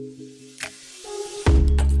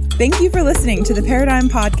Thank you for listening to the Paradigm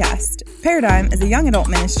Podcast. Paradigm is a young adult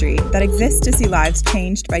ministry that exists to see lives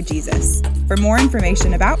changed by Jesus. For more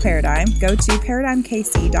information about Paradigm, go to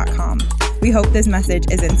paradigmkc.com. We hope this message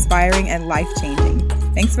is inspiring and life-changing.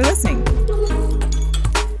 Thanks for listening.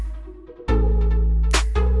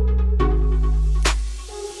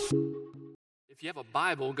 If you have a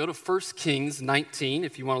Bible, go to 1 Kings 19.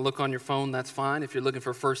 If you want to look on your phone, that's fine. If you're looking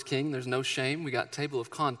for 1 King, there's no shame. We got table of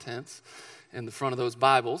contents in the front of those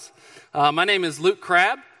Bibles. My name is Luke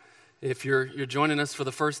Crabb. If you're joining us for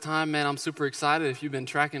the first time, man, I'm super excited. If you've been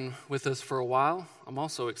tracking with us for a while, I'm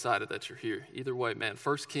also excited that you're here. Either way, man,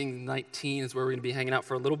 1 Kings 19 is where we're going to be hanging out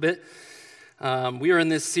for a little bit. We are in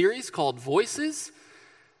this series called Voices,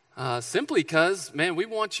 simply because, man, we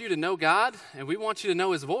want you to know God and we want you to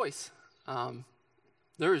know His voice.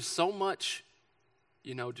 There is so much,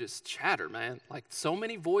 just chatter, man. Like so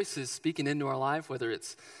many voices speaking into our life, whether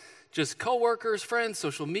it's just coworkers, friends,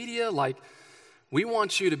 social media. Like we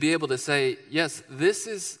want you to be able to say, yes, this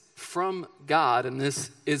is from God and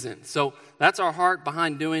this isn't. So that's our heart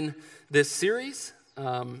behind doing this series.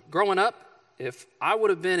 Growing up, if I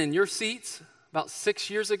would have been in your seats about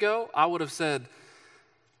 6 years ago, I would have said,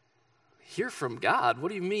 hear from God? What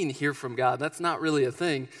do you mean hear from God? That's not really a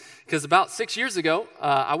thing. Because about 6 years ago,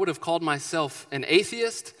 I would have called myself an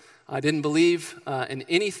atheist. I didn't believe in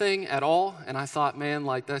anything at all. And I thought, man,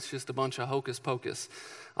 like that's just a bunch of hocus pocus.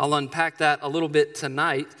 I'll unpack that a little bit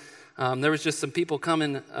tonight. There was just some people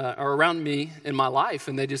coming around me in my life,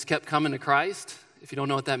 and they just kept coming to Christ. If you don't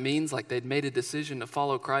know what that means, like they'd made a decision to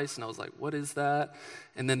follow Christ. And I was like, what is that?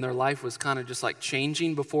 And then their life was kind of just like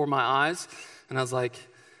changing before my eyes. And I was like,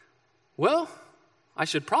 well, I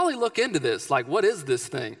should probably look into this. Like, what is this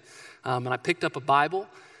thing? And I picked up a Bible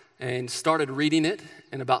and started reading it.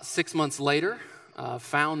 And about 6 months later,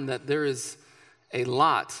 found that there is a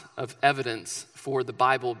lot of evidence for the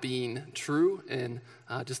Bible being true and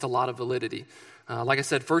just a lot of validity. Like I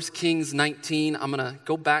said, 1 Kings 19, I'm going to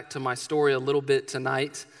go back to my story a little bit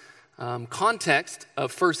tonight. Context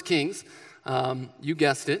of 1 Kings, you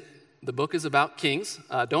guessed it. The book is about kings.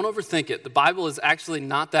 Don't overthink it. The Bible is actually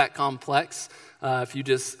not that complex. If you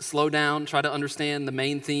just slow down, try to understand the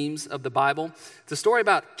main themes of the Bible. It's a story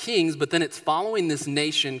about kings, but then it's following this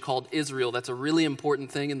nation called Israel. That's a really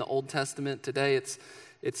important thing in the Old Testament. Today, it's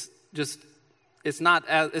not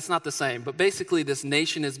the same. But basically, this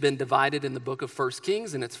nation has been divided in the book of 1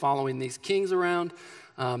 Kings, and it's following these kings around.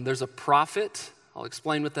 There's a prophet. I'll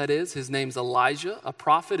explain what that is. His name's Elijah. A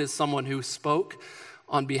prophet is someone who spoke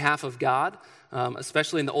on behalf of God,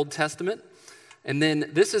 especially in the Old Testament. And then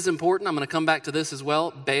this is important. I'm going to come back to this as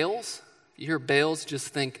well. Baals. If you hear Baals, just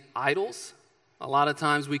think idols. A lot of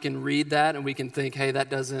times we can read that and we can think, hey,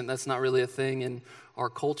 that's not really a thing in our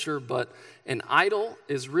culture. But an idol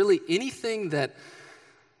is really anything that,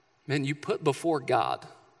 man, you put before God,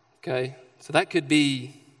 okay? So that could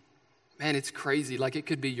be, man, it's crazy. Like it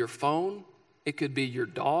could be your phone. It could be your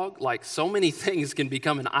dog. Like so many things can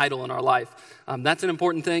become an idol in our life. That's an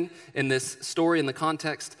important thing in this story in the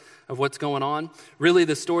context of what's going on. Really,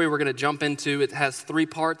 the story we're going to jump into, it has 3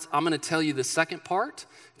 parts. I'm going to tell you the second part.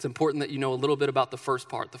 It's important that you know a little bit about the first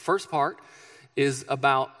part. The first part is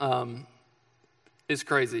about, is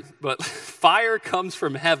crazy, but fire comes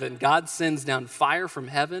from heaven. God sends down fire from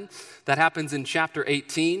heaven. That happens in chapter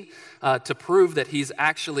 18 to prove that He's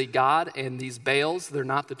actually God, and these Baals, they're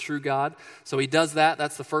not the true God. So He does that.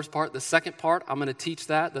 That's the first part. The second part, I'm going to teach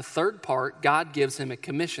that. The third part, God gives him a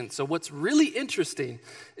commission. So what's really interesting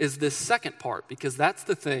is this second part, because that's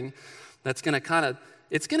the thing that's going to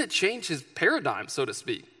it's going to change his paradigm, so to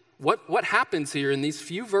speak. What happens here in these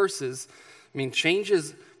few verses,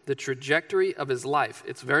 changes the trajectory of his life.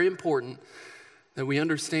 It's very important that we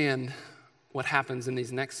understand what happens in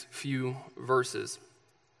these next few verses.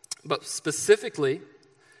 But specifically,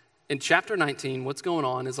 in chapter 19, what's going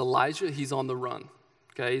on is Elijah, he's on the run.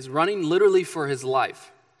 Okay, he's running literally for his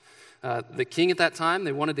life. The king at that time,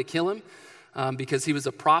 they wanted to kill him because he was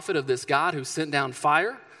a prophet of this God who sent down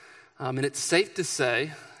fire. And it's safe to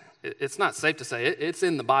say, it's not safe to say, it's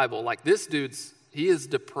in the Bible. Like this he is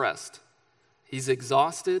depressed. He's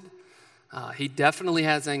exhausted. He definitely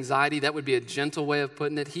has anxiety. That would be a gentle way of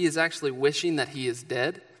putting it. He is actually wishing that he is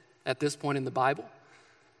dead at this point in the Bible.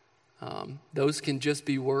 Those can just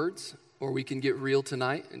be words, or we can get real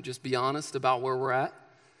tonight and just be honest about where we're at.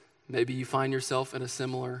 Maybe you find yourself in a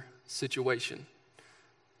similar situation.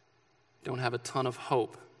 Don't have a ton of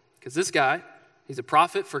hope. Because this guy, he's a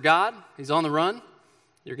prophet for God. He's on the run.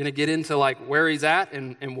 You're going to get into like where he's at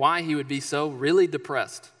and why he would be so really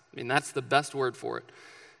depressed. That's the best word for it.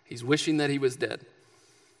 He's wishing that he was dead.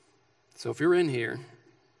 So if you're in here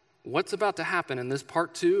what's about to happen in this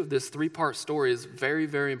part 2 of this 3-part story is very,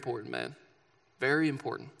 very important, man. Very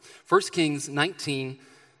important. 1 Kings 19,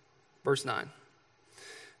 verse 9.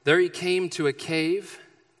 There he came to a cave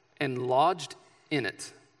and lodged in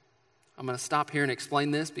it. I'm going to stop here and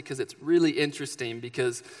explain this because it's really interesting,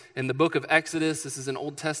 because in the book of Exodus, this is an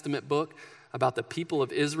Old Testament book about the people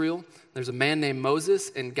of Israel. There's a man named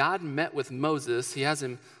Moses, and God met with Moses. He has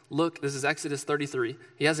him look, this is Exodus 33.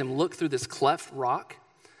 He has him look through this cleft rock.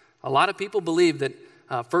 A lot of people believe that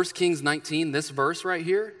 1 Kings 19, this verse right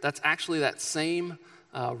here, that's actually that same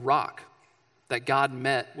rock that God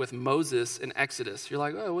met with Moses in Exodus. You're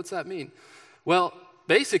like, oh, what's that mean? Well,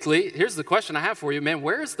 basically, here's the question I have for you, man.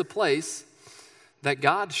 Where is the place that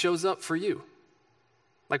God shows up for you?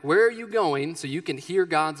 Like, where are you going so you can hear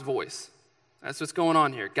God's voice? That's what's going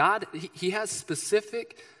on here. God, he has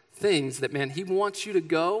specific things that, man, he wants you to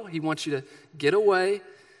go. He wants you to get away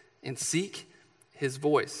and seek his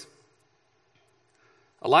voice.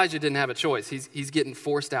 Elijah didn't have a choice. He's getting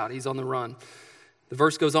forced out. He's on the run. The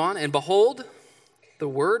verse goes on, and behold, the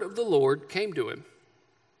word of the Lord came to him.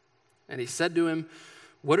 And he said to him,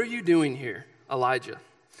 what are you doing here, Elijah?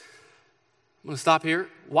 I'm going to stop here.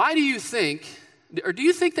 Why do you think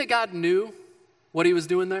that God knew what he was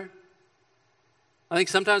doing there? I think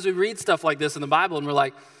sometimes we read stuff like this in the Bible and we're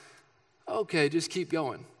like, okay, just keep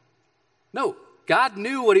going. No, God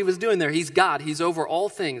knew what he was doing there. He's God. He's over all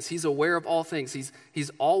things. He's aware of all things.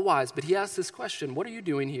 He's all wise. But he asked this question, what are you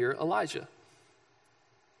doing here, Elijah?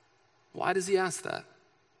 Why does he ask that?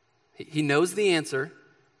 He knows the answer,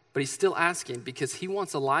 but he's still asking because he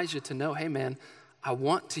wants Elijah to know, hey man, I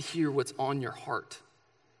want to hear what's on your heart.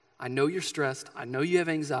 I know you're stressed. I know you have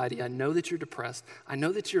anxiety. I know that you're depressed. I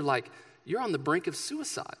know that you're on the brink of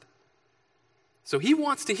suicide. So he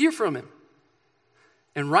wants to hear from him.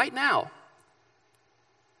 And right now,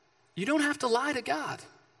 you don't have to lie to God.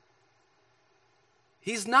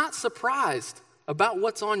 He's not surprised about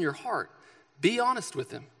what's on your heart. Be honest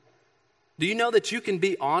with him. Do you know that you can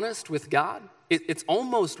be honest with God? It's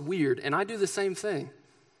almost weird, and I do the same thing.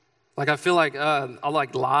 Like I feel like I'll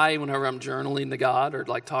lie whenever I'm journaling to God or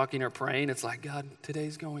talking or praying. It's like, God,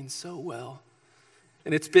 today's going so well.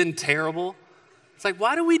 And it's been terrible. It's like,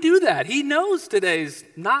 why do we do that? He knows today's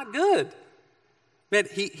not good. Man,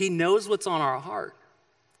 he knows what's on our heart.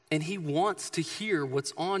 And he wants to hear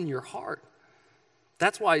what's on your heart.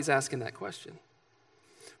 That's why he's asking that question.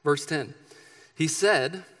 Verse 10, he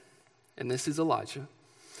said, and this is Elijah,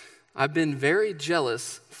 I've been very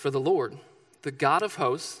jealous for the Lord, the God of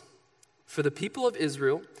hosts, for the people of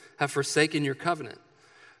Israel have forsaken your covenant,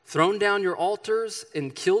 thrown down your altars,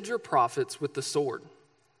 and killed your prophets with the sword.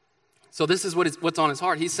 So this is what's on his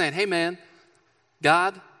heart. He's saying, hey man,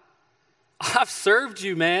 God, I've served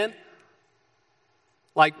you, man.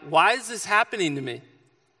 Why is this happening to me?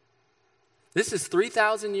 This is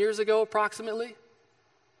 3,000 years ago approximately.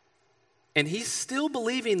 And he's still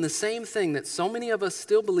believing the same thing that so many of us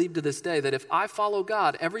still believe to this day, that if I follow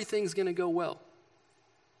God, everything's going to go well.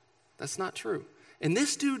 That's not true. And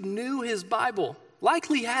this dude knew his Bible,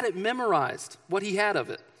 likely had it memorized, what he had of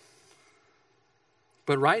it.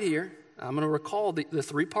 But right here, I'm going to recall the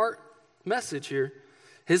 3-part message here.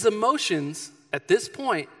 His emotions at this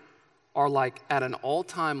point are at an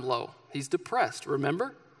all-time low. He's depressed,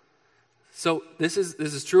 remember? So this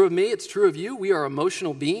is true of me, it's true of you. We are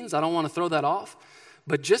emotional beings. I don't want to throw that off.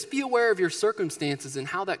 But just be aware of your circumstances and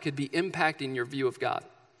how that could be impacting your view of God.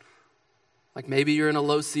 Maybe you're in a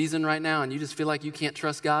low season right now and you just feel like you can't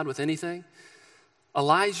trust God with anything.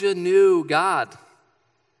 Elijah knew God,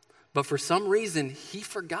 but for some reason he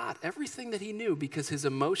forgot everything that he knew because his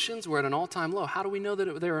emotions were at an all-time low. How do we know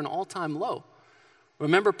that they were an all-time low?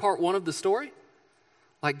 Remember part 1 of the story?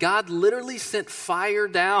 God literally sent fire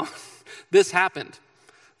down. This happened.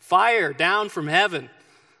 Fire down from heaven.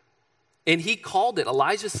 And he called it.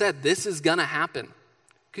 Elijah said, this is going to happen.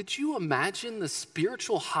 Could you imagine the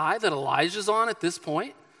spiritual high that Elijah's on at this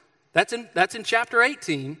point? That's in chapter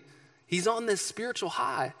 18. He's on this spiritual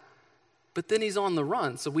high, but then he's on the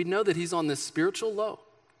run. So we know that he's on this spiritual low.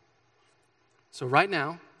 So right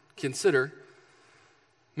now, consider,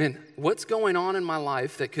 man, what's going on in my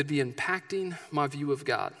life that could be impacting my view of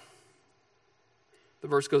God? The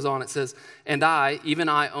verse goes on, it says, and I, even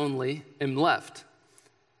I only, am left.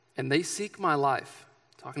 And they seek my life,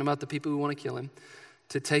 talking about the people who want to kill him,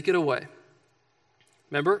 to take it away.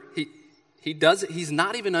 Remember, he does it. He's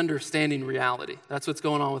not even understanding reality. That's what's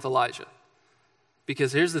going on with Elijah.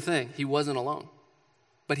 Because here's the thing, he wasn't alone.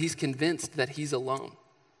 But he's convinced that he's alone.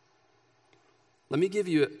 Let me give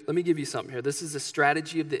you something here. This is a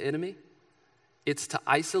strategy of the enemy. It's to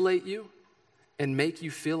isolate you and make you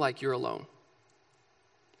feel like you're alone.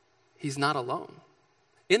 he's not alone.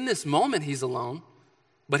 In this moment, he's alone,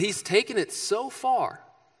 but he's taken it so far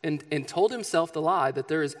and told himself the lie that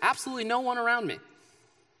there is absolutely no one around me.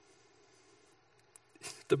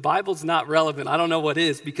 The Bible's not relevant. I don't know what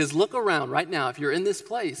is, because look around right now. If you're in this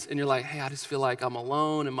place and you're like, hey, I just feel like I'm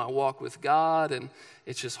alone in my walk with God and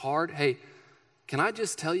it's just hard. Hey, can I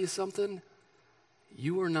just tell you something?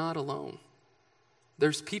 You are not alone.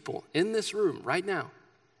 There's people in this room right now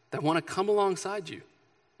that want to come alongside you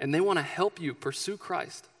and they want to help you pursue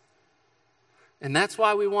Christ. And that's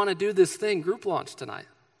why we want to do this thing, Group Launch, tonight.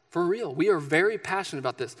 For real. We are very passionate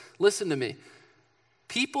about this. Listen to me.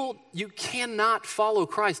 People, you cannot follow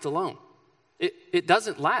Christ alone. It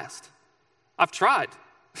doesn't last. I've tried.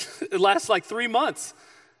 It lasts like 3 months.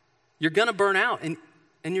 You're going to burn out, and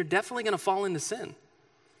you're definitely going to fall into sin.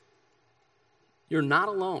 You're not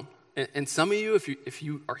alone. And some of you, if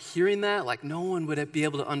you are hearing that, like no one would be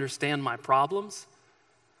able to understand my problems,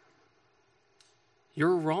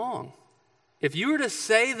 you're wrong. If you were to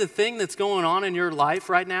say the thing that's going on in your life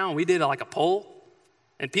right now, and we did like a poll,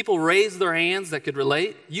 and people raised their hands that could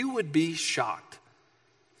relate, you would be shocked.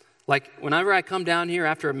 Like whenever I come down here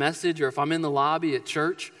after a message or if I'm in the lobby at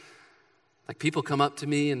church, like people come up to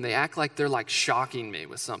me and they act like they're like shocking me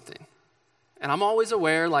with something. And I'm always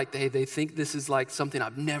aware like they think this is like something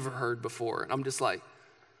I've never heard before. And I'm just like,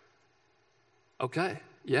 okay,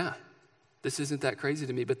 yeah, this isn't that crazy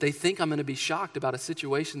to me. But they think I'm going to be shocked about a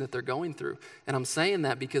situation that they're going through. And I'm saying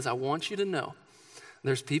that because I want you to know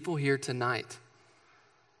there's people here tonight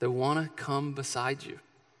that want to come beside you.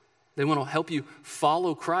 They want to help you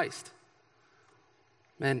follow Christ.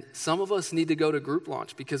 Man, some of us need to go to Group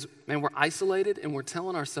Launch because, man, we're isolated and we're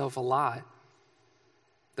telling ourselves a lie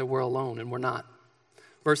that we're alone, and we're not.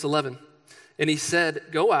 Verse 11, and he said,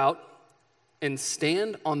 go out and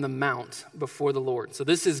stand on the mount before the Lord. So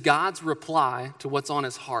this is God's reply to what's on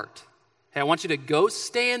his heart. Hey, I want you to go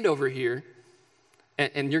stand over here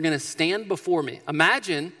and you're going to stand before me.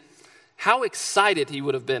 Imagine how excited he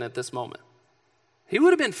would have been at this moment. He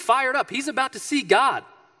would have been fired up. He's about to see God.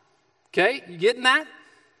 Okay, you getting that?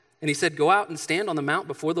 And he said, go out and stand on the mount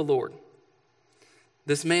before the Lord.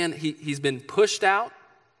 This man, he's been pushed out.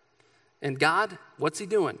 And God, what's he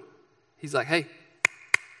doing? He's like, hey,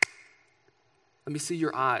 let me see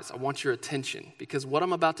your eyes. I want your attention. Because what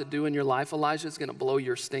I'm about to do in your life, Elijah, is going to blow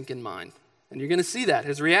your stinking mind. And you're going to see that,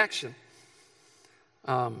 his reaction.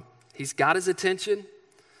 He's got his attention.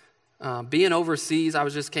 Being overseas, I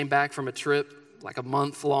just came back from a trip, like a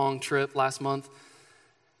month-long trip last month.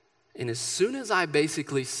 And as soon as I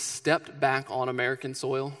basically stepped back on American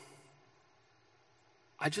soil,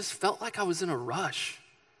 I just felt like I was in a rush.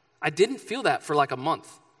 I didn't feel that for like a month.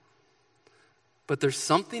 But there's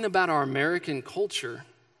something about our American culture,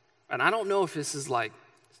 and I don't know if this is like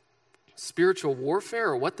spiritual warfare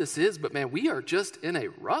or what this is, but man, we are just in a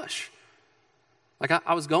rush. Like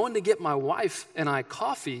I was going to get my wife and I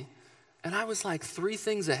coffee, and I was like 3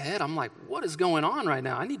 things ahead. I'm like, what is going on right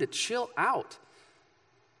now? I need to chill out.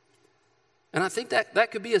 And I think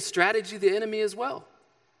that could be a strategy of the enemy as well.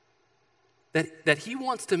 That he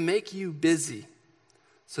wants to make you busy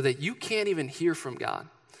so that you can't even hear from God.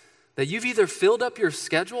 That you've either filled up your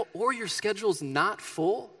schedule or your schedule's not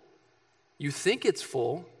full. You think it's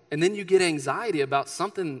full, and then you get anxiety about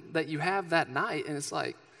something that you have that night, and it's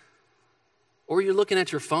like, or you're looking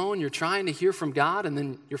at your phone, you're trying to hear from God, and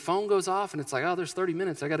then your phone goes off, and it's like, oh, there's 30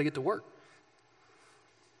 minutes, I got to get to work.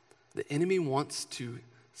 The enemy wants to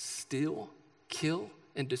steal, kill,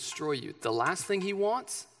 and destroy you. The last thing he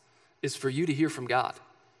wants is for you to hear from God.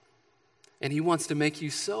 And he wants to make you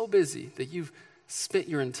so busy that you've spent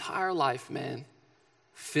your entire life, man,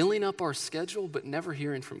 filling up our schedule but never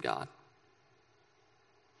hearing from God.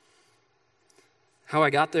 How I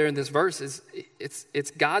got there in this verse is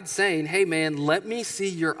it's God saying, hey man, let me see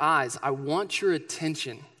your eyes. I want your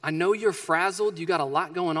attention. I know you're frazzled. You got a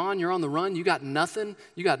lot going on. You're on the run. You got nothing.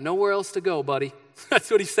 You got nowhere else to go, buddy. That's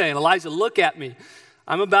what he's saying. Elijah, look at me.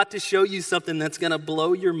 I'm about to show you something that's going to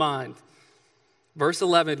blow your mind. Verse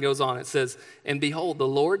 11 goes on. It says, and behold, the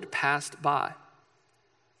Lord passed by,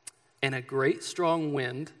 and a great strong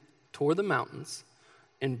wind tore the mountains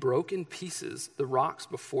and broke in pieces the rocks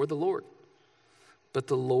before the Lord. But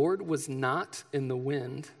the Lord was not in the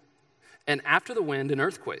wind, and after the wind, an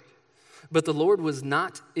earthquake. But the Lord was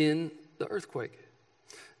not in the earthquake.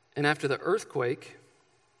 And after the earthquake,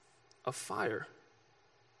 a fire.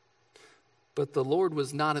 But the Lord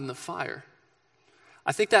was not in the fire.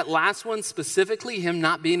 I think that last one specifically, him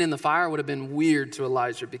not being in the fire, would have been weird to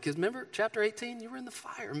Elijah. Because remember chapter 18? You were in the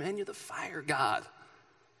fire, man. You're the fire God.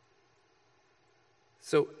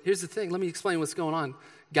 So here's the thing. Let me explain what's going on.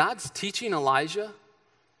 God's teaching Elijah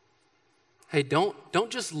hey, don't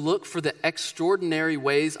just look for the extraordinary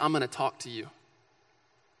ways I'm going to talk to you.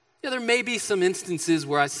 Yeah, there may be some instances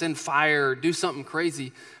where I send fire or do something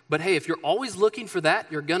crazy, but hey, if you're always looking for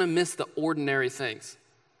that, you're going to miss the ordinary things.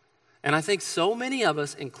 And I think so many of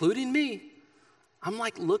us, including me, I'm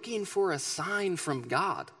like looking for a sign from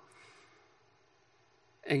God.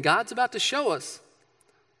 And God's about to show us,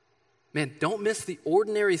 man, don't miss the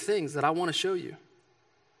ordinary things that I want to show you.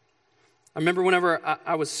 I remember whenever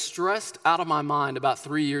I was stressed out of my mind about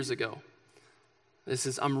 3 years ago.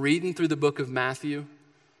 I'm reading through the book of Matthew,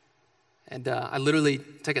 and I literally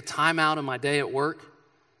take a time out of my day at work.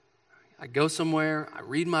 I go somewhere, I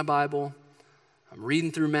read my Bible, I'm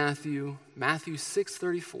reading through Matthew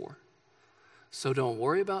 6:34. So don't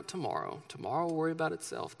worry about tomorrow. Tomorrow will worry about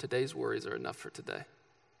itself. Today's worries are enough for today.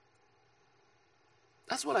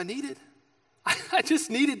 That's what I needed. I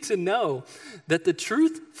just needed to know that the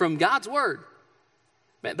truth from God's word,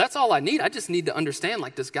 man, that's all I need. I just need to understand,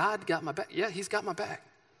 like, does God got my back? Yeah, he's got my back.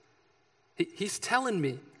 He's telling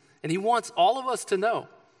me, and he wants all of us to know,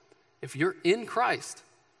 if you're in Christ,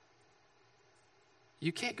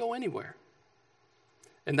 you can't go anywhere.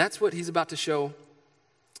 And that's what he's about to show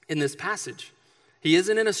in this passage. He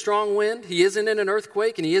isn't in a strong wind, he isn't in an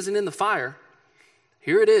earthquake, and he isn't in the fire.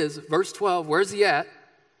 Here it is, verse 12, where's he at?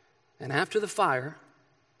 And after the fire,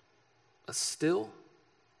 a still,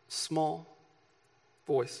 small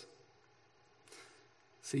voice.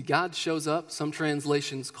 See, God shows up. Some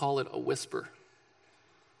translations call it a whisper.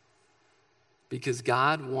 Because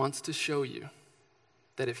God wants to show you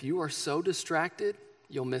that if you are so distracted,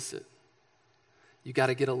 you'll miss it. You got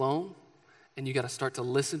to get alone, and you got to start to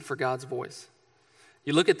listen for God's voice.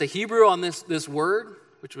 You look at the Hebrew on this word,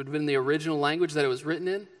 which would have been the original language that it was written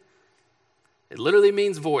in. It literally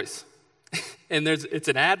means voice. And it's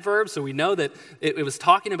an adverb, so we know that it was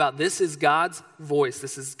talking about this is God's voice.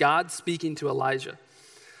 This is God speaking to Elijah.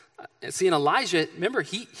 See, in Elijah, remember,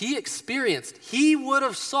 he experienced, he would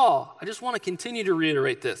have saw, I just want to continue to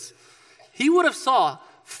reiterate this. He would have saw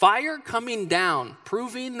fire coming down,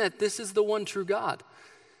 proving that this is the one true God.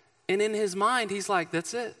 And in his mind, he's like,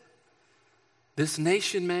 that's it. This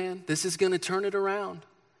nation, man, this is going to turn it around.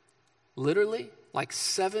 Literally, like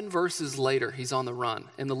 7 verses later, he's on the run,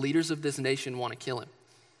 and the leaders of this nation want to kill him.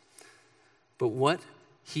 But what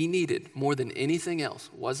he needed more than anything else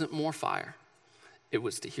wasn't more fire. It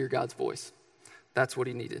was to hear God's voice. That's what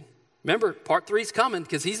he needed. Remember, part 3 is coming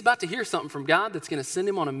because he's about to hear something from God that's going to send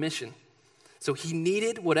him on a mission. So he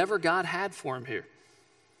needed whatever God had for him here.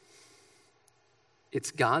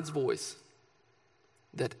 It's God's voice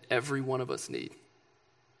that every one of us need.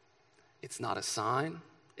 It's not a sign.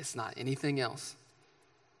 It's not anything else.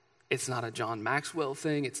 It's not a John Maxwell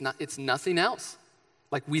thing. It's nothing else.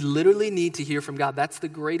 Like, we literally need to hear from God. That's the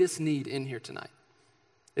greatest need in here tonight,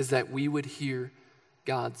 is that we would hear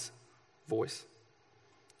God's voice.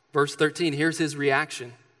 Verse 13, here's his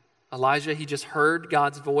reaction. Elijah, he just heard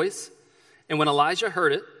God's voice. And when Elijah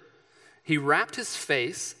heard it, he wrapped his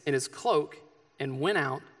face in his cloak and went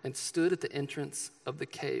out and stood at the entrance of the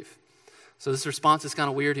cave. So this response is kind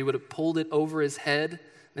of weird. He would have pulled it over his head,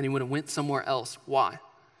 then he would have went somewhere else. Why?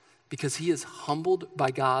 Because he is humbled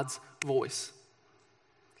by God's voice.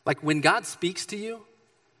 Like, when God speaks to you,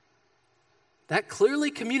 that clearly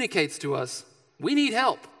communicates to us, we need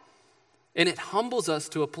help. And it humbles us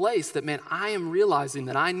to a place that, man, I am realizing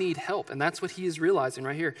that I need help. And that's what he is realizing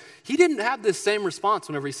right here. He didn't have this same response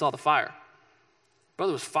whenever he saw the fire.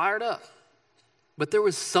 Brother was fired up. But there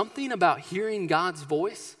was something about hearing God's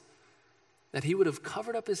voice that he would have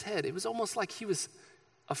covered up his head. It was almost like he was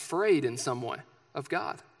afraid in some way of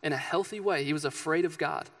God. In a healthy way, he was afraid of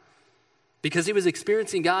God. Because he was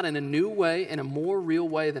experiencing God in a new way, in a more real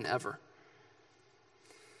way than ever.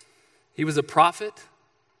 He was a prophet.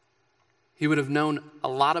 He would have known a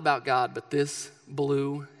lot about God, but this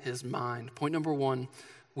blew his mind. Point number 1,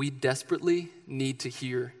 we desperately need to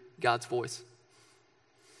hear God's voice.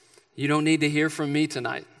 You don't need to hear from me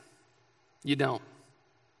tonight. You don't.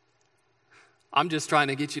 I'm just trying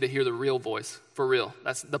to get you to hear the real voice, for real.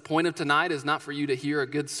 That's the point of tonight, is not for you to hear a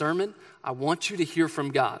good sermon. I want you to hear from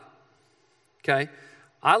God, okay?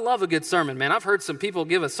 I love a good sermon, man. I've heard some people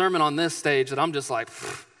give a sermon on this stage that I'm just like,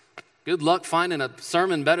 good luck finding a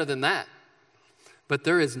sermon better than that. But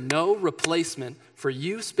there is no replacement for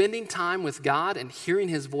you spending time with God and hearing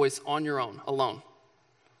his voice on your own, alone.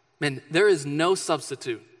 Man, there is no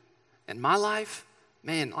substitute. In my life,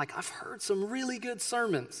 man, like, I've heard some really good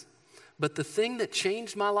sermons. But the thing that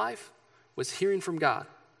changed my life was hearing from God.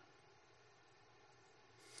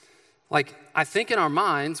 Like, I think in our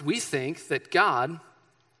minds, we think that God,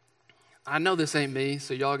 I know this ain't me,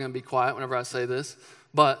 so y'all are going to be quiet whenever I say this,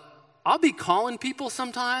 but I'll be calling people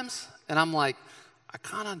sometimes, and I'm like, I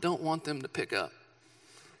kind of don't want them to pick up.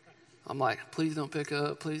 I'm like, please don't pick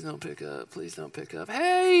up, please don't pick up, please don't pick up.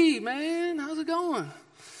 Hey, man, how's it going?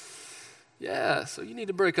 Yeah, so you need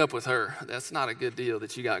to break up with her. That's not a good deal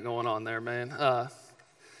that you got going on there, man.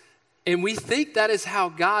 And we think that is how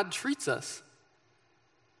God treats us,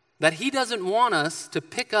 that he doesn't want us to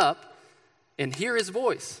pick up and hear his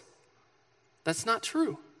voice. That's not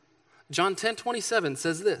true. John 10:27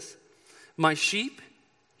 says this, my sheep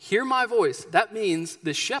hear my voice. That means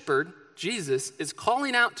the shepherd, Jesus, is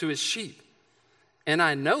calling out to his sheep, and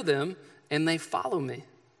I know them, and they follow me.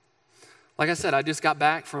 Like I said, I just got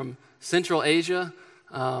back from Central Asia.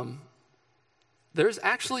 There's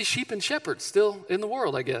actually sheep and shepherds still in the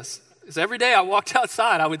world, I guess. Because every day I walked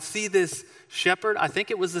outside, I would see this shepherd. I think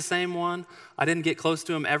it was the same one. I didn't get close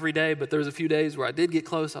to him every day, but there was a few days where I did get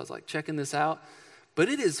close. I was like checking this out. But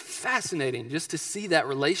it is fascinating just to see that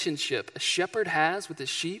relationship a shepherd has with his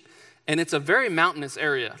sheep. And it's a very mountainous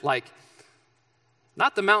area. Like,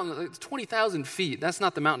 not the mountain, it's 20,000 feet. That's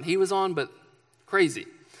not the mountain he was on, but crazy.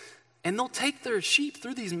 And they'll take their sheep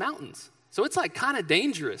through these mountains. So it's like kind of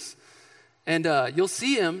dangerous. And you'll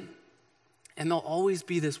see him, and there'll always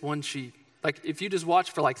be this one sheep. Like if you just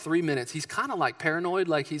watch for like 3 minutes, he's kind of like paranoid,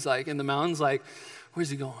 like he's like in the mountains, like, where's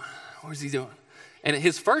he going? Where's he doing? And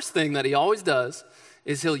his first thing that he always does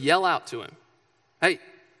is he'll yell out to him, hey,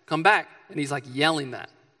 come back. And he's like yelling that.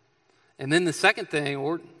 And then the second thing,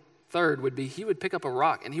 or third, would be he would pick up a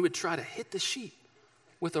rock and he would try to hit the sheep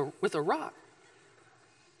with a rock.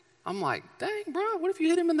 I'm like, dang, bro, what if you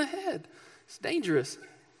hit him in the head? It's dangerous.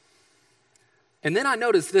 And then I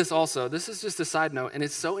noticed this also. This is just a side note, and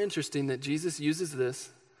it's so interesting that Jesus uses this.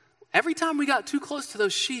 Every time we got too close to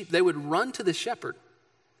those sheep, they would run to the shepherd.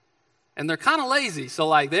 And they're kind of lazy, so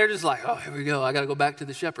like they're just like, oh, here we go. I got to go back to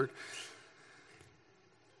the shepherd.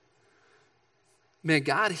 Man,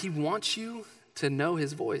 God, he wants you to know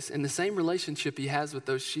his voice. And the same relationship he has with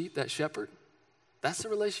those sheep, that shepherd, that's the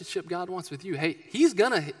relationship God wants with you. Hey, he's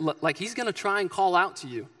gonna try and call out to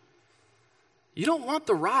you. You don't want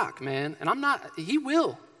the rock, man. And he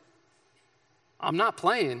will. I'm not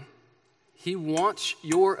playing. He wants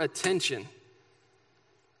your attention.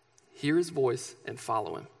 Hear his voice and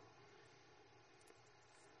follow him.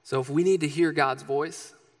 So if we need to hear God's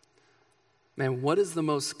voice, man, what is the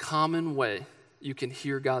most common way you can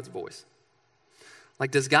hear God's voice?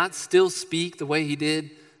 Like, does God still speak the way he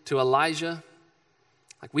did to Elijah?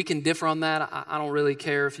 Like, we can differ on that. I don't really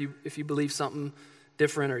care if you believe something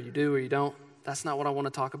different or you do or you don't. That's not what I want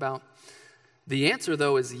to talk about. The answer,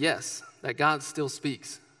 though, is yes, that God still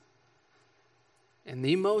speaks. And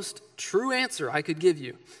the most true answer I could give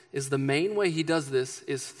you is the main way he does this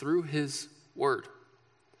is through his word.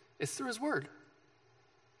 It's through his word.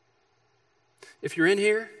 If you're in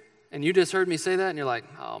here and you just heard me say that and you're like,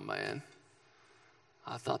 oh, man,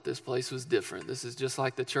 I thought this place was different. This is just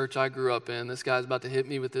like the church I grew up in. This guy's about to hit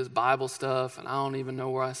me with this Bible stuff, and I don't even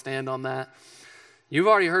know where I stand on that. You've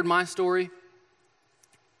already heard my story.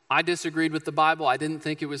 I disagreed with the Bible. I didn't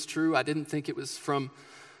think it was true. I didn't think it was from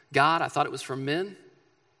God. I thought it was from men.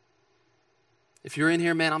 If you're in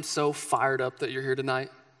here, man, I'm so fired up that you're here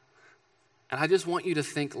tonight. And I just want you to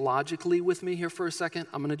think logically with me here for a second.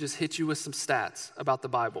 I'm going to just hit you with some stats about the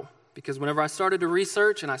Bible. Because whenever I started to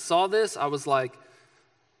research and I saw this, I was like,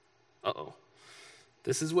 uh-oh.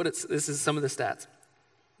 This is some of the stats.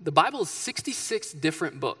 The Bible is 66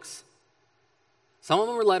 different books. Some of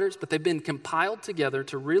them are letters, but they've been compiled together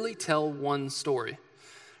to really tell one story.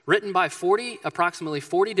 Written by approximately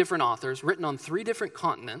 40 different authors, written on 3 different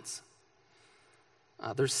continents.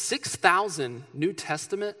 There's 6,000 New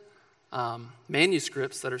Testament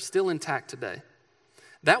manuscripts that are still intact today.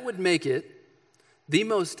 That would make it the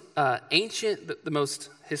most ancient, the most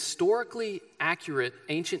historically accurate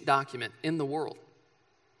ancient document in the world.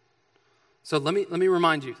 So let me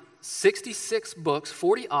remind you, 66 books,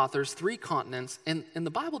 40 authors, 3 continents, and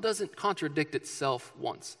the Bible doesn't contradict itself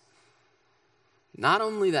once. Not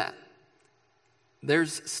only that,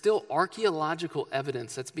 there's still archaeological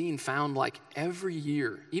evidence that's being found like every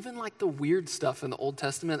year, even like the weird stuff in the Old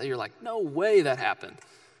Testament that you're like, no way that happened.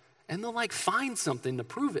 And they'll like find something to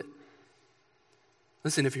prove it.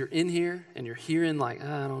 Listen, if you're in here and you're hearing like,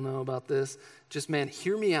 I don't know about this, just man,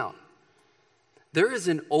 hear me out. There is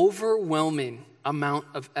an overwhelming amount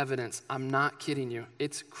of evidence. I'm not kidding you.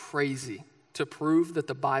 It's crazy to prove that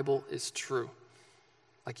the Bible is true.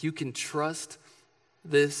 Like you can trust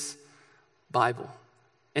this Bible.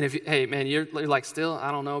 And if you, hey man, you're like still,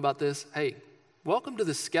 I don't know about this. Hey, welcome to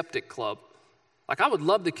the Skeptic Club. Like I would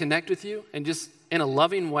love to connect with you and just in a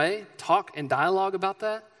loving way, talk and dialogue about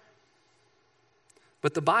that.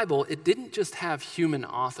 But the Bible, it didn't just have human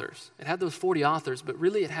authors. It had those 40 authors, but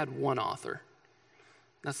really it had one author.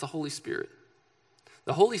 That's the Holy Spirit.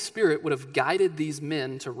 The Holy Spirit would have guided these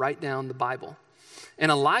men to write down the Bible.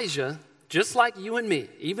 And Elijah, just like you and me,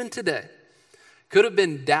 even today, could have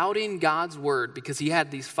been doubting God's word because he had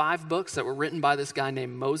these 5 books that were written by this guy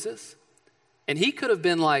named Moses. And he could have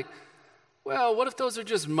been like, well, what if those are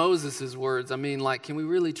just Moses' words? I mean, like, can we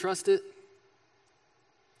really trust it?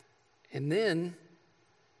 And then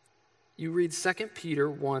you read 2 Peter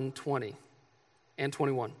 1:20 and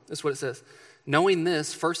 21. This is what it says. Knowing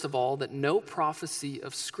this, first of all, that no prophecy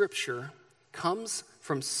of Scripture comes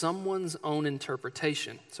from someone's own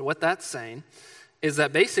interpretation. So what that's saying is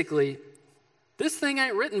that basically, this thing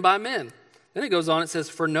ain't written by men. Then it goes on, it says,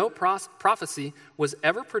 for no prophecy was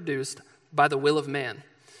ever produced by the will of man,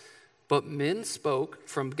 but men spoke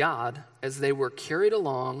from God as they were carried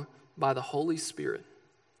along by the Holy Spirit.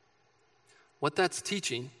 What that's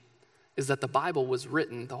teaching is that the Bible was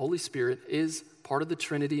written, the Holy Spirit is part of the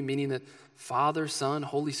Trinity, meaning that Father, Son,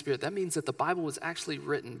 Holy Spirit. That means that the Bible was actually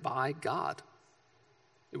written by God.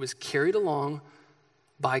 It was carried along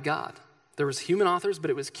by God. There was human authors, but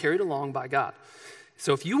it was carried along by God.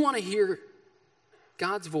 So if you want to hear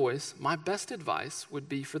God's voice, my best advice would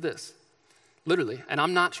be for this. Literally, and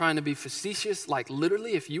I'm not trying to be facetious, like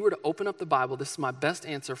literally if you were to open up the Bible, this is my best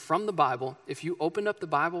answer from the Bible. If you opened up the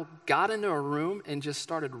Bible, got into a room and just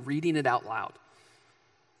started reading it out loud.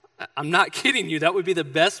 I'm not kidding you, that would be the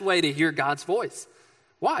best way to hear God's voice.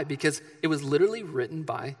 Why? Because it was literally written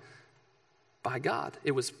by God.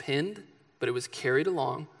 It was penned, but it was carried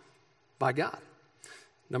along by God.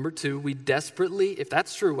 Number 2, we desperately, if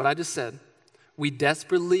that's true, what I just said, we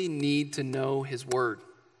desperately need to know his word.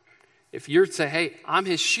 If you're to say, hey, I'm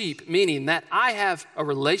his sheep, meaning that I have a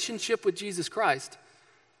relationship with Jesus Christ,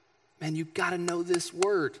 man, you've got to know this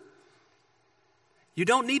word. You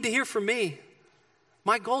don't need to hear from me.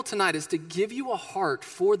 My goal tonight is to give you a heart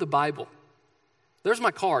for the Bible. There's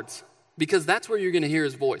my cards, because that's where you're going to hear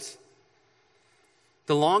his voice.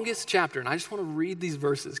 The longest chapter, and I just want to read these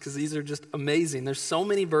verses because these are just amazing. There's so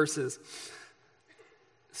many verses.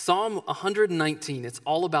 Psalm 119, it's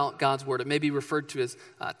all about God's word. It may be referred to as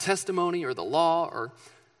testimony or the law or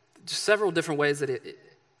just several different ways that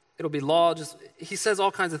it'll be law. He says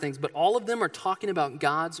all kinds of things, but all of them are talking about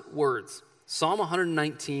God's words. Psalm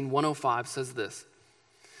 119, 105 says this.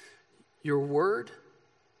 Your word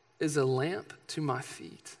is a lamp to my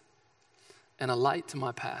feet and a light to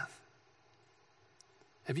my path.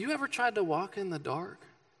 Have you ever tried to walk in the dark?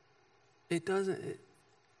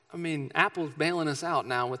 Apple's bailing us out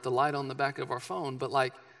now with the light on the back of our phone,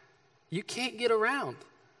 but you can't get around.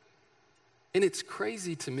 And it's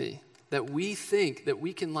crazy to me that we think that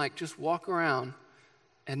we can just walk around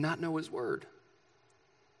and not know his word.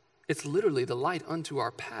 It's literally the light unto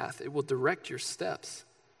our path. It will direct your steps.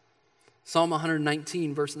 Psalm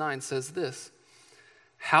 119 verse 9 says this,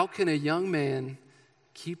 how can a young man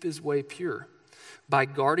keep his way pure? By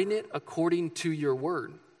guarding it according to your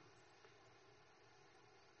word.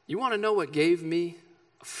 You want to know what gave me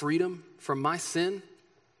freedom from my sin?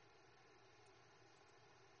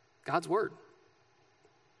 God's word.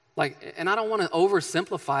 And I don't want to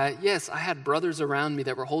oversimplify it. Yes, I had brothers around me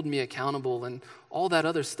that were holding me accountable and all that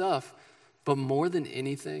other stuff. But more than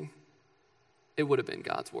anything, it would have been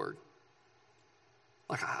God's word.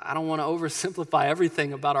 I don't want to oversimplify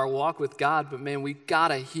everything about our walk with God, but man, we got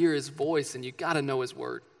to hear his voice and you got to know his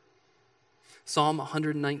word. Psalm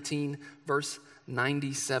 119, verse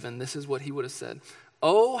 97, this is what he would have said.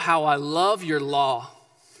 Oh, how I love your law.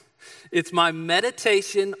 It's my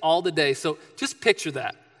meditation all the day. So just picture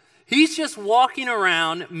that. He's just walking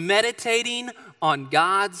around meditating on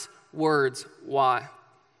God's words. Why?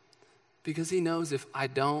 Because he knows if I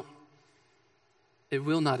don't, it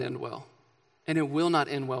will not end well. And it will not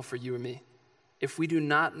end well for you and me if we do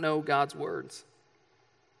not know God's words.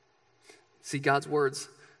 See, God's words,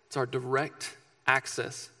 it's our direct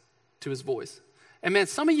access to his voice. And man,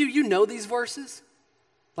 some of you know these verses.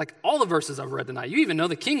 All the verses I've read tonight. You even know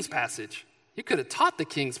the King's passage. You could have taught the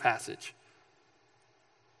King's passage.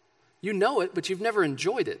 You know it, but you've never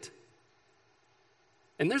enjoyed it.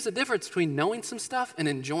 And there's a difference between knowing some stuff and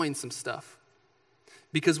enjoying some stuff.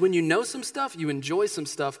 Because when you know some stuff, you enjoy some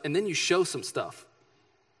stuff, and then you show some stuff.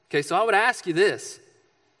 Okay, so I would ask you this.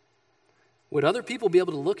 Would other people be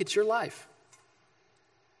able to look at your life?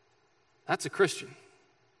 That's a Christian.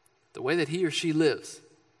 The way that he or she lives.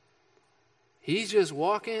 He's just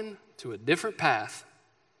walking to a different path.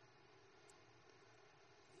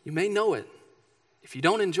 You may know it. If you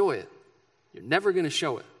don't enjoy it, you're never going to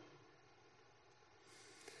show it.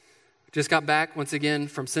 Just got back once again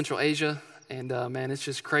from Central Asia, And man, it's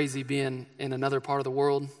just crazy being in another part of the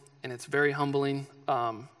world, and it's very humbling.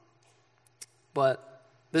 But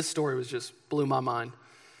this story was just blew my mind.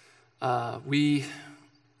 The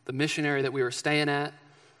missionary that we were staying at,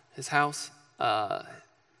 his house,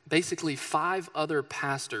 basically 5 other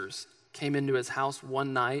pastors came into his house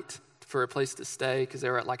one night for a place to stay because they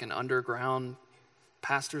were at like an underground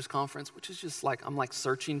pastors conference, which is just like, I'm like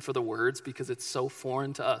searching for the words because it's so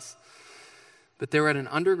foreign to us. But they were at an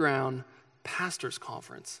underground pastors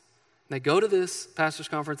conference. And they go to this pastors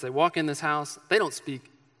conference, they walk in this house, they don't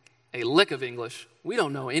speak a lick of English. We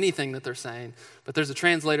don't know anything that they're saying, but there's a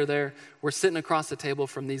translator there. We're sitting across the table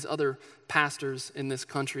from these other pastors in this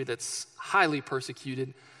country that's highly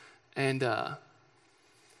persecuted. And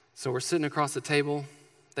so we're sitting across the table.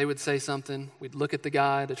 They would say something. We'd look at the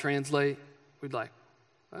guy to translate. We'd like,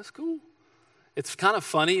 that's cool. It's kind of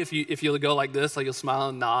funny if you go like this, like you'll smile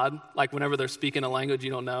and nod, like whenever they're speaking a language you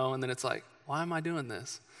don't know, and then it's like, why am I doing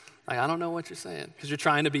this? Like, I don't know what you're saying, because you're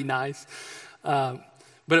trying to be nice.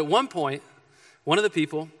 But at one point, one of the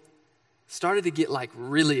people started to get like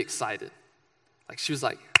really excited. Like she was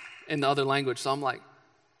like in the other language. So I'm like,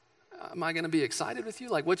 am I going to be excited with you?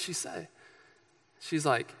 Like, what'd she say? She's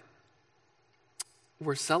like,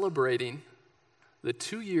 we're celebrating the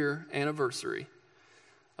 2-year anniversary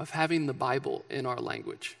of having the Bible in our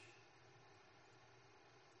language.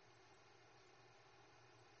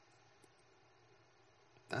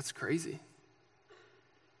 That's crazy.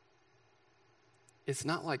 It's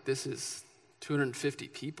not like this is 250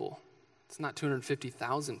 people. It's not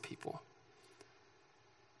 250,000 people.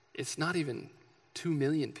 It's not even 2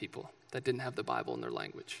 million people that didn't have the Bible in their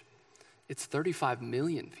language. It's 35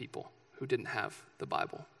 million people who didn't have the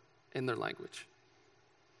Bible in their language.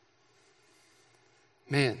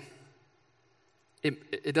 Man,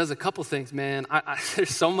 it does a couple things, man.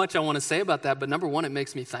 There's so much I want to say about that, but number one, it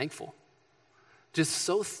makes me thankful. Just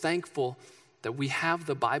so thankful that we have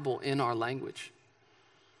the Bible in our language.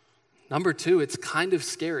 Number two, it's kind of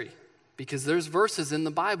scary because there's verses in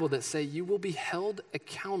the Bible that say you will be held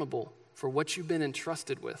accountable for what you've been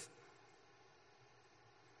entrusted with.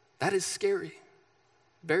 That is scary,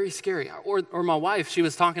 very scary. Or my wife, she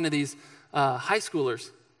was talking to these high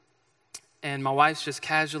schoolers, and my wife's just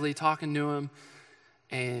casually talking to them,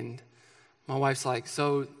 and my wife's like,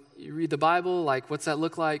 so you read the Bible, like what's that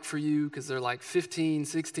look like for you? Because they're like 15,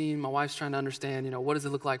 16. My wife's trying to understand, what does it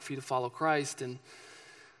look like for you to follow Christ? And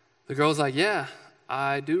the girl's like, yeah,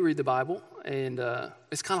 I do read the Bible. And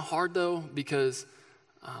it's kind of hard though because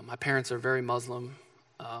my parents are very Muslim.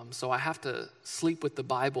 So I have to sleep with the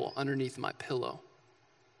Bible underneath my pillow.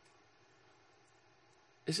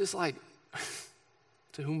 It's just like,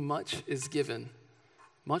 to whom much is given,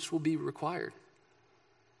 much will be required.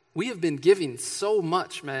 We have been giving so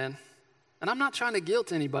much, man. And I'm not trying to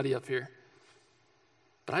guilt anybody up here.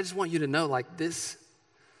 But I just want you to know, like, this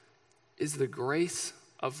is the grace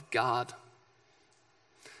of God.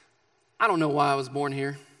 I don't know why I was born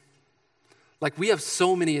here. Like, we have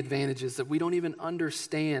so many advantages that we don't even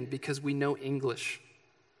understand because we know English.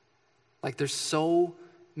 Like, there's so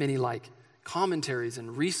many, like, commentaries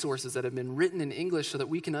and resources that have been written in English so that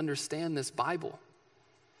we can understand this Bible.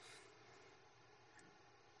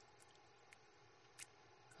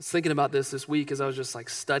 I was thinking about this week as I was just like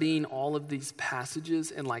studying all of these passages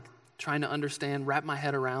and like trying to understand, wrap my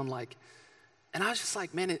head around like, and I was just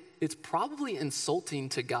like, man, it's probably insulting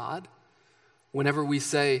to God whenever we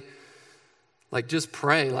say, like, just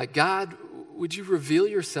pray, like, God, would you reveal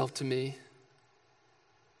yourself to me?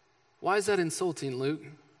 Why is that insulting, Luke?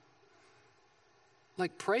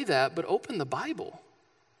 Like, pray that, but open the Bible.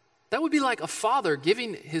 That would be like a father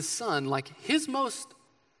giving his son, like, his most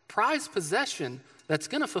prized possession that's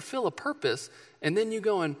going to fulfill a purpose, and then you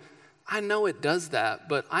going, I know it does that,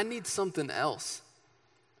 but I need something else.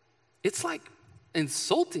 It's like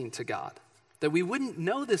insulting to God that we wouldn't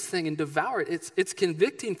know this thing and devour it. It's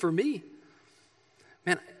convicting for me.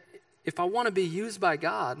 Man, if I want to be used by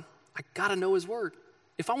God, I got to know his word.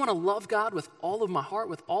 If I want to love God with all of my heart,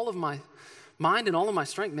 with all of my mind and all of my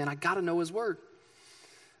strength, man, I got to know his word.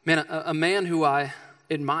 Man, a man who I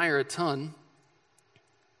admire a ton,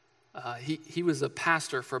 he was a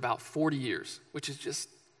pastor for about 40 years, which is just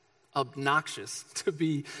obnoxious to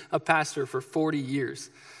be a pastor for 40 years.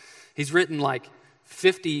 He's written like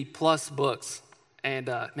 50 plus books, and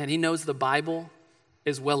man, he knows the Bible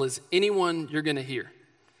as well as anyone you're going to hear.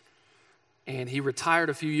 And he retired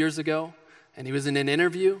a few years ago, and he was in an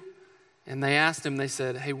interview, and they asked him, they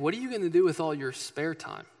said, hey, what are you going to do with all your spare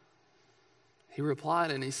time? He replied,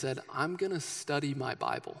 and he said, I'm going to study my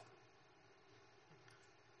Bible.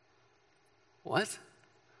 What?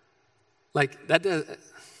 Like, that does,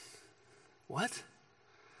 what?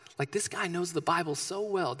 Like, this guy knows the Bible so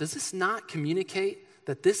well. Does this not communicate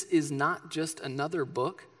that this is not just another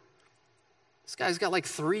book? This guy's got like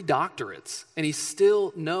 3 doctorates, and he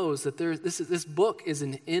still knows that this book is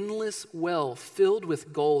an endless well filled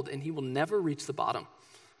with gold, and he will never reach the bottom.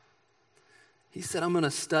 He said, I'm going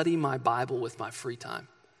to study my Bible with my free time.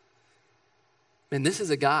 Man, this is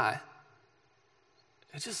a guy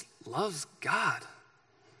who just loves God.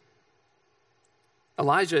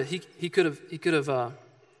 Elijah, he could have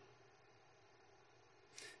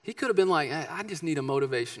been like, I just need a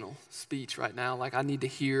motivational speech right now. Like, I need to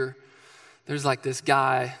hear, there's like this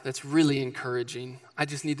guy that's really encouraging. I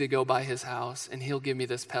just need to go by his house and he'll give me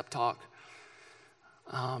this pep talk.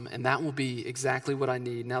 And that will be exactly what I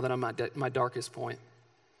need now that I'm at my darkest point.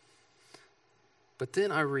 But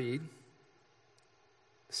then I read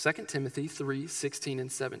 2 Timothy 3:16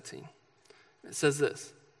 and 17. It says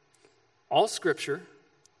this, all scripture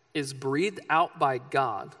is breathed out by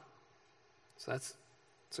God. So it's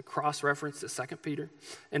a cross-reference to 2 Peter.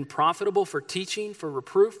 And profitable for teaching, for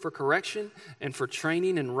reproof, for correction, and for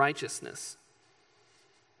training in righteousness.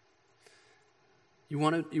 You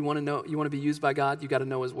want to be used by God? You got to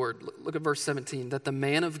know his word. Look at verse 17. That the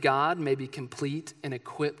man of God may be complete and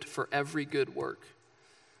equipped for every good work.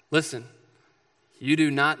 Listen, you do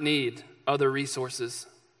not need other resources.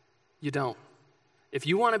 You don't. If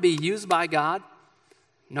you want to be used by God,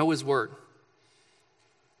 know his word.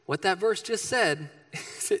 What that verse just said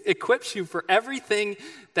is it equips you for everything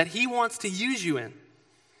that he wants to use you in.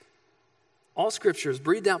 All scripture is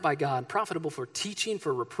breathed out by God, profitable for teaching,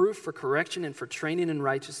 for reproof, for correction, and for training in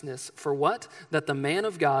righteousness. For what? That the man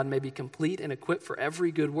of God may be complete and equipped for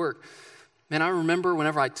every good work. Man, I remember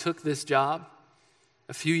whenever I took this job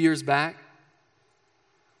a few years back,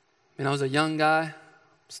 I was a young guy,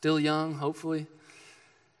 still young, hopefully,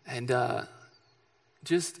 and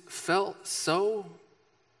just felt so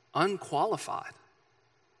unqualified.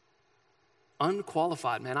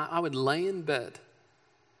 Unqualified, man. I would lay in bed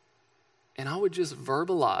and I would just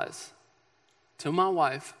verbalize to my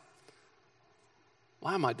wife,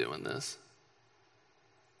 why am I doing this?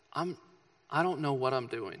 I don't know what I'm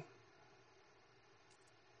doing.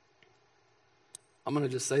 I'm going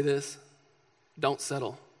to just say this. Don't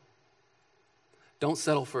settle. Don't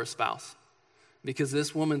settle for a spouse. Because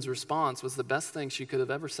this woman's response was the best thing she could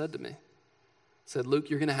have ever said to me. Said, Luke,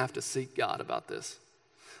 you're going to have to seek God about this.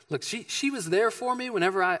 Look, she was there for me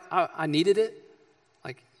whenever I needed it.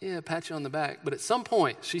 Like, yeah, pat you on the back. But at some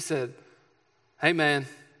point, she said, hey, man,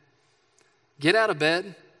 get out of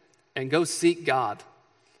bed and go seek God.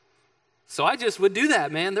 So I just would do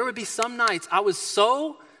that, man. There would be some nights I was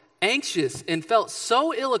so anxious and felt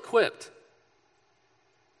so ill-equipped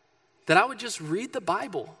that I would just read the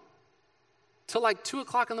Bible till like 2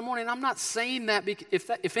 o'clock in the morning. I'm not saying that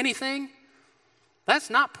if anything, that's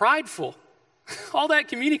not prideful. All that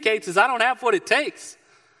communicates is I don't have what it takes.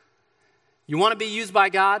 You want to be used by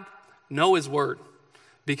God? Know his word.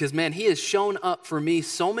 Because, man, he has shown up for me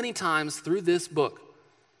so many times through this book.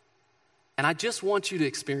 And I just want you to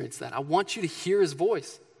experience that. I want you to hear his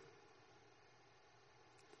voice.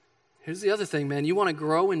 Here's the other thing, man. You want to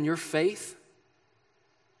grow in your faith?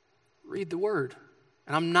 Read the word.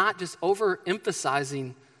 And I'm not just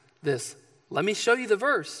overemphasizing this. Let me show you the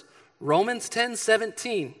verse. Romans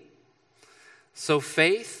 10:17. So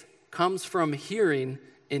faith comes from hearing,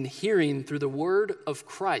 and hearing through the word of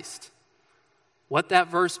Christ. What that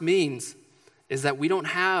verse means is that we don't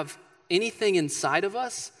have anything inside of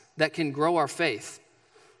us that can grow our faith.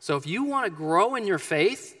 So if you want to grow in your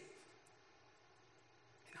faith,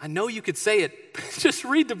 I know you could say it, just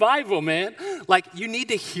read the Bible, man. Like, you need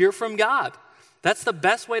to hear from God. That's the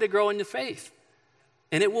best way to grow in your faith.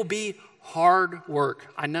 And it will be hard work,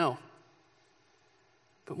 I know.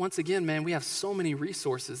 But once again, man, we have so many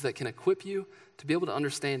resources that can equip you to be able to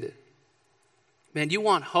understand it. Man, you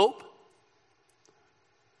want hope?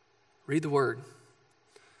 Read the word.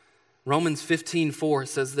 Romans 15:4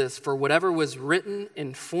 says this, for whatever was written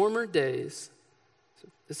in former days, so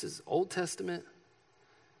this is Old Testament,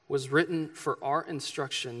 was written for our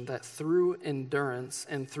instruction, that through endurance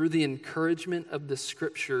and through the encouragement of the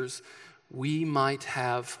scriptures, we might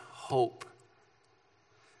have hope.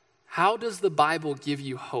 How does the Bible give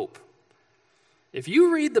you hope? If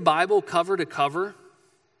you read the Bible cover to cover,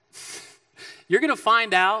 you're going to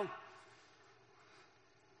find out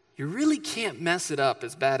you really can't mess it up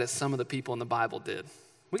as bad as some of the people in the Bible did.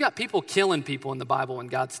 We got people killing people in the Bible and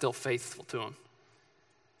God's still faithful to them.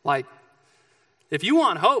 Like, if you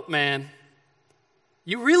want hope, man,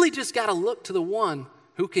 you really just got to look to the one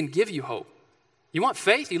who can give you hope. You want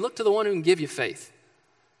faith? You look to the one who can give you faith.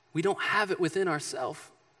 We don't have it within ourselves.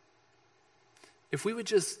 if we would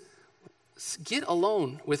just get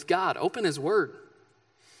alone with God, open his word,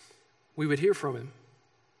 we would hear from him.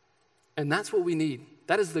 And that's what we need.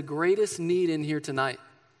 That is the greatest need in here tonight.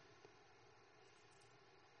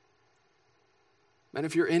 Man,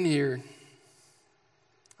 if you're in here,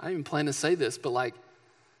 I didn't even plan to say this, but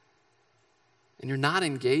and you're not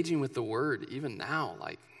engaging with the word even now,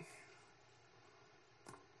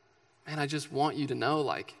 man, I just want you to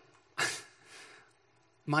know,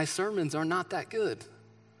 my sermons are not that good.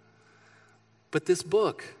 But this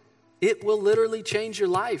book, it will literally change your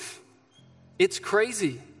life. It's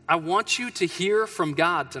crazy. I want you to hear from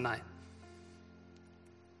God tonight.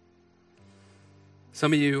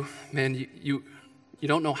 Some of you, man, you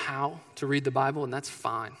don't know how to read the Bible, and that's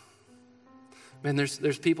fine. Man,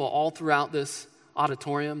 there's people all throughout this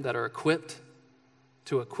auditorium that are equipped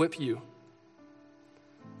to equip you.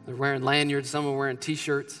 They're wearing lanyards, some are wearing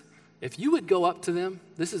t-shirts. If you would go up to them,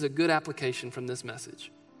 this is a good application from this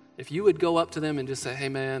message. If you would go up to them and just say, hey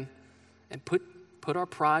man, and put our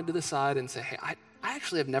pride to the side and say, hey, I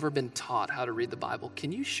actually have never been taught how to read the Bible.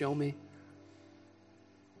 Can you show me?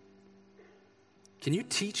 Can you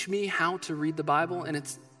teach me how to read the Bible? And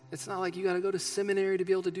it's not like you got to go to seminary to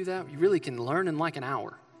be able to do that. You really can learn in an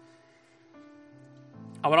hour.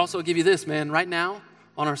 I would also give you this, man. Right now,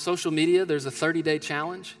 on our social media, there's a 30-day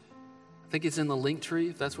challenge. I think it's in the link tree,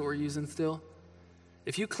 if that's what we're using still.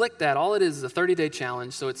 If you click that, all it is a 30-day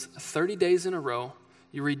challenge. So it's 30 days in a row.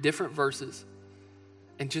 You read different verses.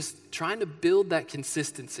 And just trying to build that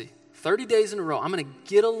consistency. 30 days in a row, I'm going to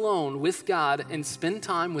get alone with God and spend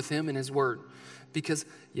time with him and his word. Because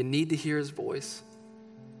you need to hear his voice.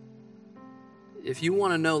 If you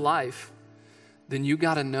want to know life, then you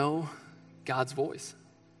got to know God's voice.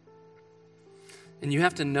 And you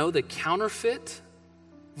have to know the counterfeit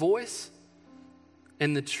voice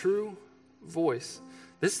and the true voice.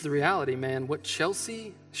 This is the reality, man. What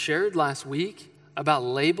Chelsea shared last week about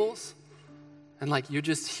labels, and you're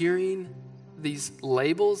just hearing these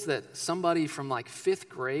labels that somebody from 5th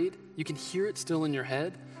grade, you can hear it still in your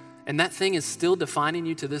head, and that thing is still defining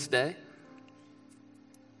you to this day.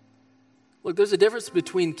 Look, there's a difference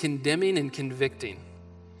between condemning and convicting.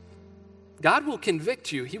 God will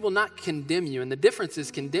convict you. He will not condemn you. And the difference is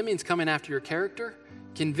condemning is coming after your character.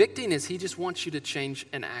 Convicting is he just wants you to change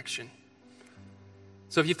an action.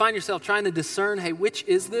 So if you find yourself trying to discern, hey, which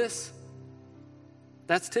is this?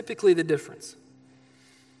 That's typically the difference.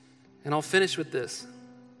 And I'll finish with this.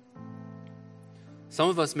 Some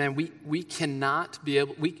of us, man, we cannot be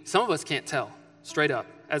able, some of us can't tell, straight up.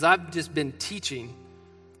 As I've just been teaching,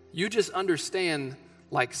 you just understand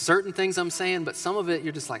certain things I'm saying, but some of it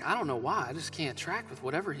you're just I don't know why. I just can't track with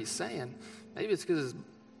whatever he's saying. Maybe it's because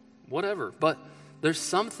whatever. But there's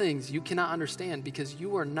some things you cannot understand because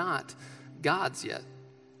you are not God's yet.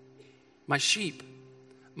 My sheep,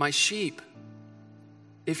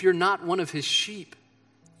 if you're not one of his sheep,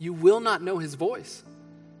 you will not know his voice.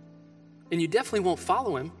 And you definitely won't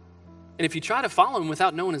follow him. And if you try to follow him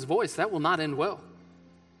without knowing his voice, that will not end well.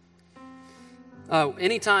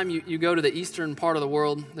 Anytime you go to the eastern part of the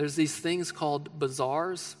world, there's these things called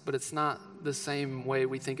bazaars, but it's not the same way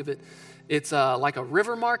we think of it. It's like a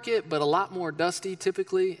river market, but a lot more dusty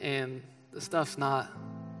typically, and the stuff's not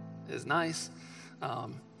as nice.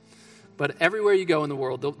 But everywhere you go in the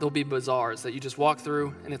world, there'll be bazaars that you just walk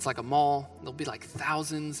through, and it's like a mall. There'll be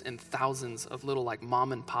thousands and thousands of little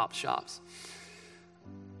mom and pop shops.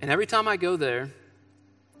 And every time I go there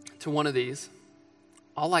to one of these,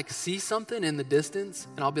 I'll see something in the distance,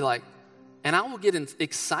 and I'll be and I will get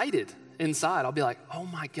excited inside. I'll be oh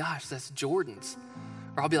my gosh, that's Jordans.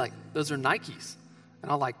 Or I'll be those are Nikes.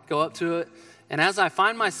 And I'll go up to it. And as I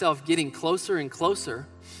find myself getting closer and closer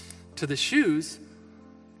to the shoes,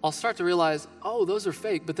 I'll start to realize, oh, those are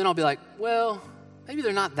fake. But then I'll be well, maybe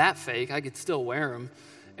they're not that fake. I could still wear them.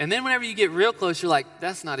 And then whenever you get real close, you're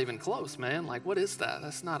that's not even close, man. What is that?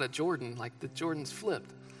 That's not a Jordan. The Jordan's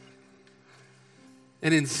flipped.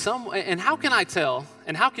 And in some way, and how can I tell,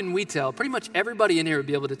 and how can we tell? Pretty much everybody in here would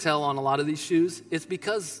be able to tell on a lot of these shoes. It's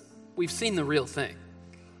because we've seen the real thing.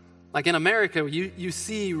 In America, you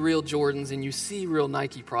see real Jordans and you see real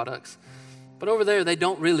Nike products. But over there, they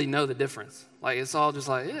don't really know the difference. It's all just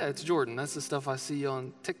yeah, it's Jordan. That's the stuff I see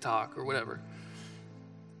on TikTok or whatever.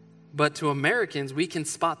 But to Americans, we can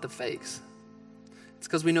spot the fakes. It's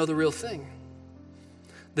because we know the real thing.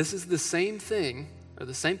 This is the same thing, or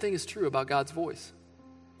the same thing is true about God's voice.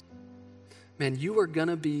 Man, you are going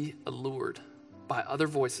to be allured by other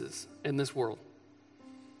voices in this world.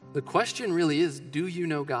 The question really is, do you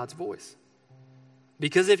know God's voice?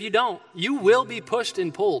 Because if you don't, you will be pushed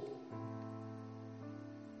and pulled.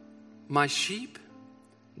 My sheep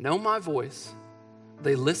know my voice,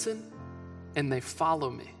 They listen and they follow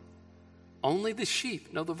me. Only the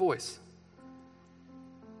sheep know the voice.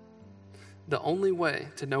 The only way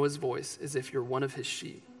to know his voice is if you're one of his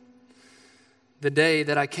sheep. The day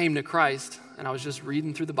that I came to Christ and I was just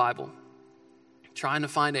reading through the Bible, trying to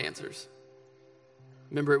find answers.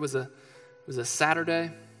 Remember, it was a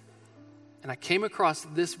Saturday, and I came across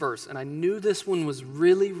this verse, and I knew this one was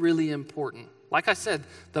really, really important. Like I said,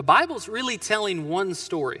 the Bible's really telling one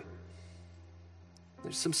story.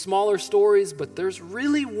 There's some smaller stories, but there's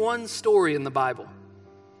really one story in the Bible.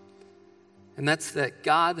 And that's that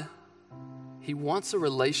God, he wants a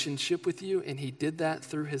relationship with you, and he did that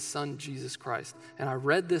through his son, Jesus Christ. And I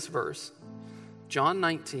read this verse, John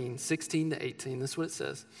 19, 16 to 18. This is what it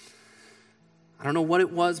says. I don't know what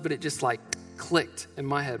it was, but it just like clicked in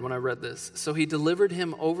my head when I read this. So he delivered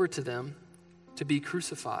him over to them to be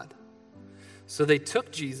crucified. So they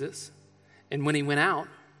took Jesus, and when he went out,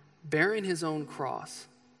 bearing his own cross,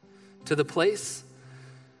 to the place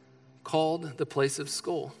called the place of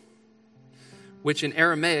skull, which in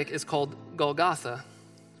Aramaic is called Golgotha.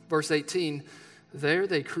 Verse 18, there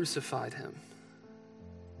they crucified him,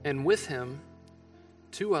 and with him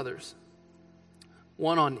 2 others,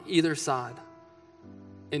 one on either side,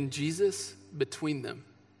 and Jesus between them.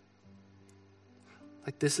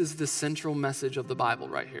 Like, this is the central message of the Bible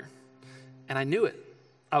right here. And I knew it.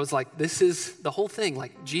 I was like, this is the whole thing.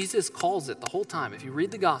 Like, Jesus calls it the whole time. If you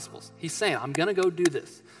read the Gospels, he's saying, I'm going to go do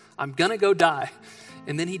this. I'm going to go die.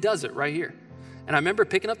 And then he does it right here. And I remember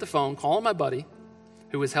picking up the phone, calling my buddy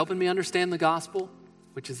who was helping me understand the gospel,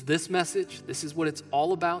 which is this message. This is what it's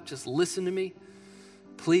all about. Just listen to me.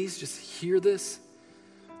 Please just hear this.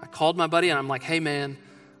 I called my buddy and I'm like, hey man,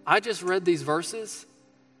 I just read these verses.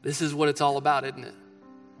 This is what it's all about, isn't it?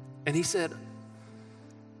 And he said,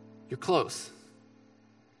 you're close.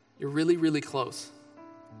 You're really, really close.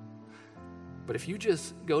 But if you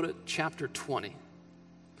just go to chapter 20,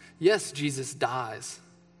 yes, Jesus dies,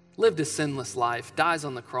 lived a sinless life, dies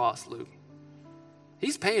on the cross, Luke.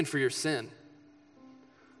 He's paying for your sin.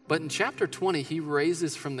 But in chapter 20, he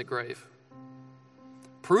raises from the grave,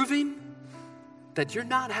 proving that you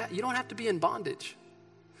don't have to be in bondage.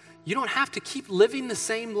 You don't have to keep living the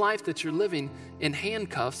same life that you're living in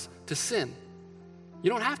handcuffs to sin. You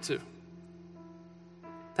don't have to.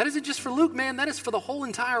 That isn't just for Luke, man. That is for the whole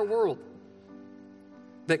entire world.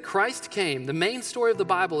 That Christ came, the main story of the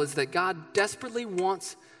Bible is that God desperately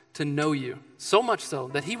wants to know you. So much so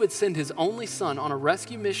that he would send his only son on a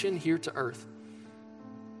rescue mission here to earth.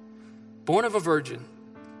 Born of a virgin,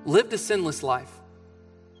 lived a sinless life,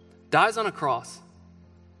 dies on a cross,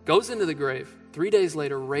 goes into the grave, 3 days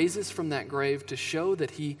later raises from that grave to show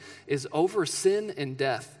that he is over sin and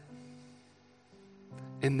death.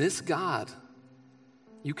 And this God,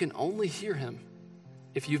 you can only hear him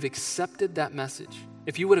if you've accepted that message.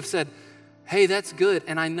 If you would have said, hey, that's good,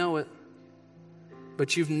 and I know it,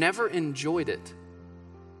 but you've never enjoyed it,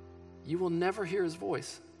 you will never hear his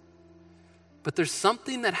voice. But there's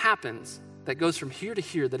something that happens that goes from here to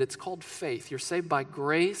here that it's called faith. You're saved by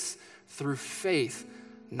grace through faith,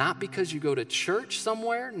 not because you go to church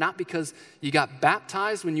somewhere, not because you got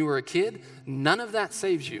baptized when you were a kid. None of that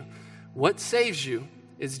saves you. What saves you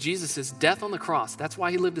is Jesus' death on the cross. That's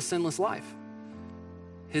why he lived a sinless life.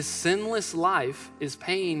 His sinless life is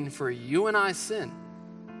paying for you and I's sin.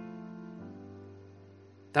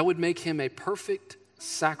 That would make him a perfect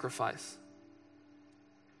sacrifice.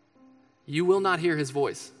 You will not hear his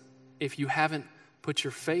voice if you haven't put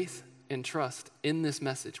your faith and trust in this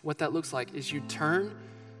message. What that looks like is you turn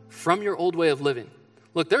from your old way of living.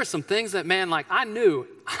 Look, there are some things that, man, like I knew,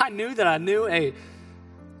 hey,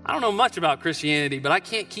 I don't know much about Christianity, but I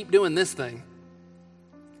can't keep doing this thing.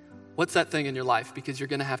 What's that thing in your life? Because you're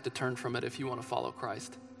going to have to turn from it if you want to follow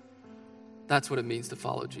Christ. That's what it means to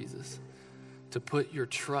follow Jesus, to put your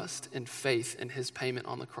trust and faith in his payment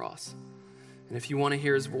on the cross. And if you want to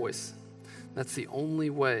hear his voice, that's the only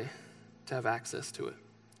way to have access to it.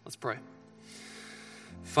 Let's pray.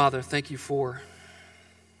 Father, thank you for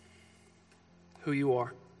who you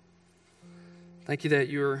are. Thank you that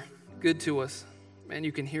you're good to us. Man,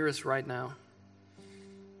 you can hear us right now.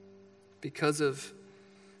 Because of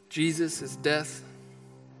Jesus, his death,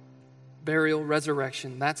 burial,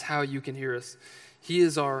 resurrection, that's how you can hear us. He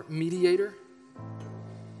is our mediator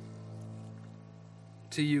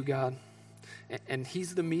to you, God. And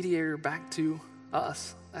he's the mediator back to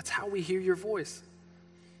us. That's how we hear your voice.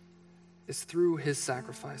 It's through his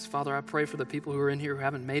sacrifice. Father, I pray for the people who are in here who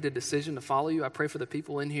haven't made a decision to follow you. I pray for the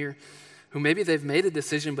people in here who maybe they've made a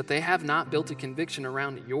decision, but they have not built a conviction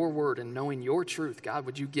around your word and knowing your truth. God,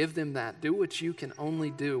 would you give them that? Do what you can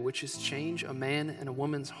only do, which is change a man and a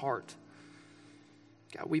woman's heart.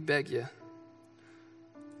 God, we beg you.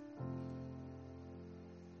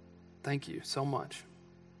 Thank you so much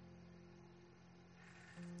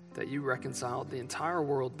that you reconciled the entire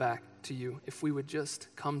world back to you if we would just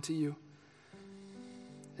come to you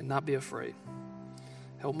and not be afraid.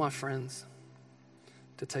 Help my friends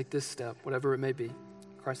to take this step, whatever it may be. In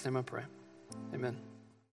Christ's name I pray. Amen.